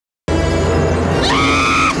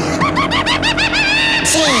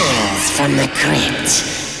from the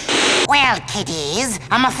crypt. Well, kiddies,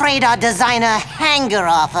 I'm afraid our designer hanger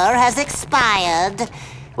offer has expired.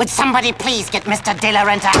 Would somebody please get Mr. De La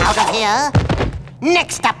Renta out of here?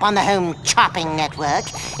 Next up on the Home Chopping Network,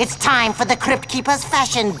 it's time for the Crypt Keeper's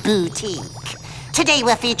Fashion Boutique. Today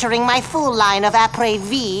we're featuring my full line of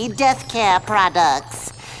après-vie death care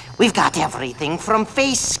products. We've got everything from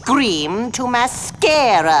face cream to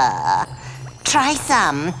mascara. Try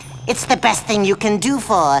some. It's the best thing you can do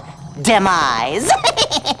for demise.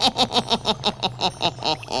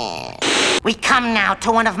 We come now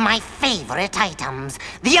to one of my favorite items,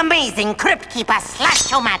 the amazing Crypt Keeper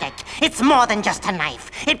Slash-O-Matic. It's more than just a knife.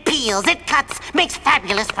 It peels, it cuts, makes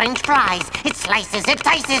fabulous French fries. It slices, it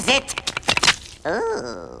dices, it...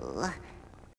 Ooh.